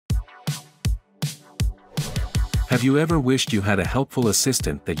Have you ever wished you had a helpful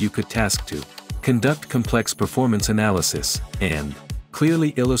assistant that you could task to conduct complex performance analysis and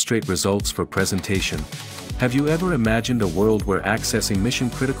clearly illustrate results for presentation? Have you ever imagined a world where accessing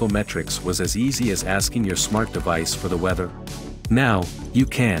mission-critical metrics was as easy as asking your smart device for the weather? Now, you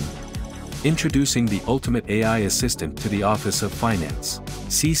can. Introducing the ultimate AI assistant to the Office of Finance.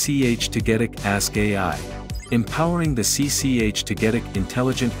 CCH Tagetik Ask AI. Empowering the CCH Tagetik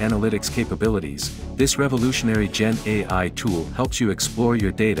intelligent analytics capabilities, this revolutionary Gen AI tool helps you explore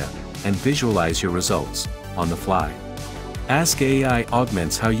your data and visualize your results on the fly. Ask AI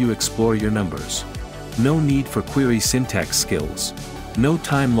augments how you explore your numbers. No need for query syntax skills. No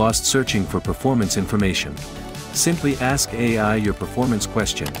time lost searching for performance information. Simply ask AI your performance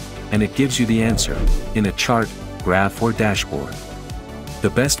question, and it gives you the answer in a chart, graph, or dashboard. The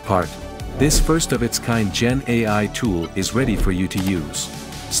best part? This first-of-its-kind Gen AI tool is ready for you to use.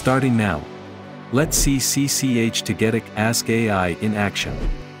 Starting now. Let's see CCH Tagetik Ask AI in action.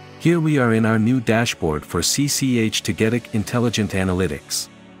 Here we are in our new dashboard for CCH Tagetik Intelligent Analytics.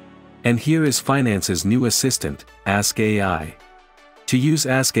 And here is Finance's new assistant, Ask AI. To use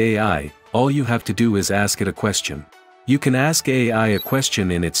Ask AI, all you have to do is ask it a question. You can ask AI a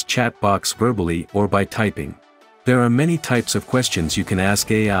question in its chat box verbally or by typing. There are many types of questions you can ask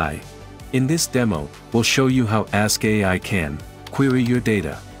AI. In this demo, we'll show you how Ask AI can query your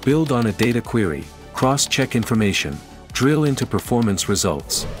data, build on a data query, cross-check information, drill into performance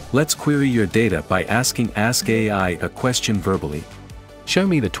results. Let's query your data by asking Ask AI a question verbally. Show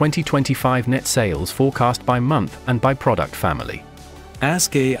me the 2025 net sales forecast by month and by product family.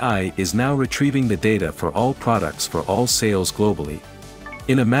 Ask AI is now retrieving the data for all products for all sales globally.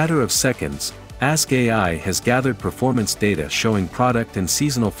 In a matter of seconds, Ask AI has gathered performance data showing product and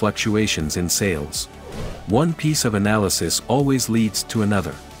seasonal fluctuations in sales. One piece of analysis always leads to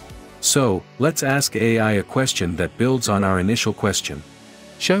another. So, let's ask AI a question that builds on our initial question.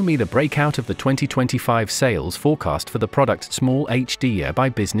 Show me the breakout of the 2025 sales forecast for the product Small HD by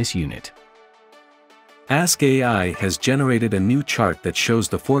business unit. Ask AI has generated a new chart that shows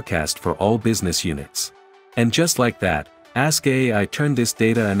the forecast for all business units. And just like that, Ask AI turned this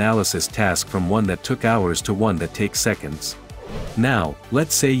data analysis task from one that took hours to one that takes seconds. Now,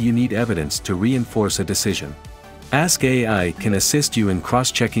 let's say you need evidence to reinforce a decision. Ask AI can assist you in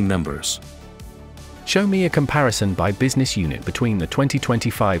cross-checking numbers. Show me a comparison by business unit between the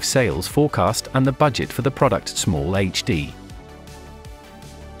 2025 sales forecast and the budget for the product Small HD.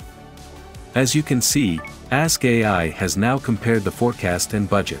 As you can see, Ask AI has now compared the forecast and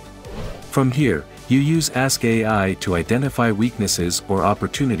budget. From here, you use Ask AI to identify weaknesses or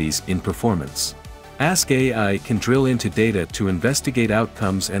opportunities in performance. Ask AI can drill into data to investigate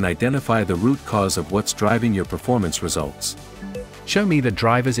outcomes and identify the root cause of what's driving your performance results. Show me the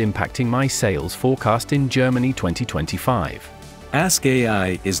drivers impacting my sales forecast in Germany 2025. Ask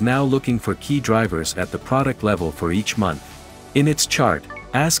AI is now looking for key drivers at the product level for each month. In its chart,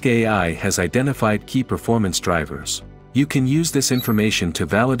 Ask AI has identified key performance drivers. You can use this information to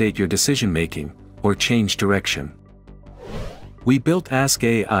validate your decision-making or change direction. We built Ask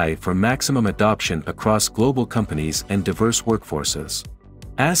AI for maximum adoption across global companies and diverse workforces.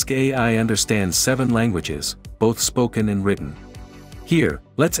 Ask AI understands 7 languages, both spoken and written. Here,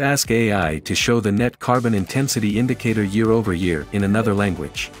 let's ask AI to show the net carbon intensity indicator year over year in another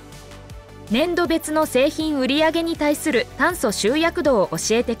language. 年度別の製品売上に対する炭素集約度を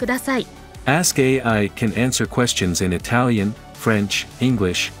教えてください。Ask AI can answer questions in Italian, French,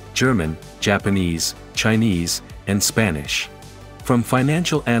 English, German, Japanese, Chinese, and Spanish. From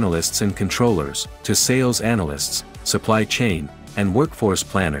financial analysts and controllers, to sales analysts, supply chain, and workforce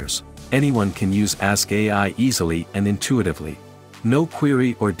planners, anyone can use Ask AI easily and intuitively. No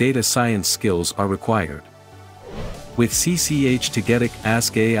query or data science skills are required. With CCH Tagetik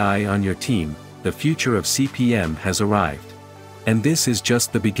Ask AI on your team, the future of CPM has arrived. And this is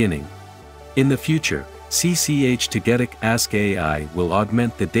just the beginning. In the future, CCH Tagetik Ask AI will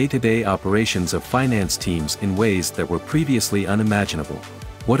augment the day-to-day operations of finance teams in ways that were previously unimaginable.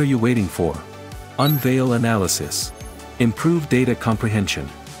 What are you waiting for? Unveil analysis. Improve data comprehension.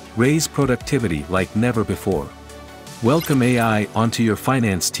 Raise productivity like never before. Welcome AI onto your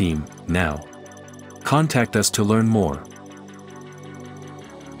finance team, now. Contact us to learn more.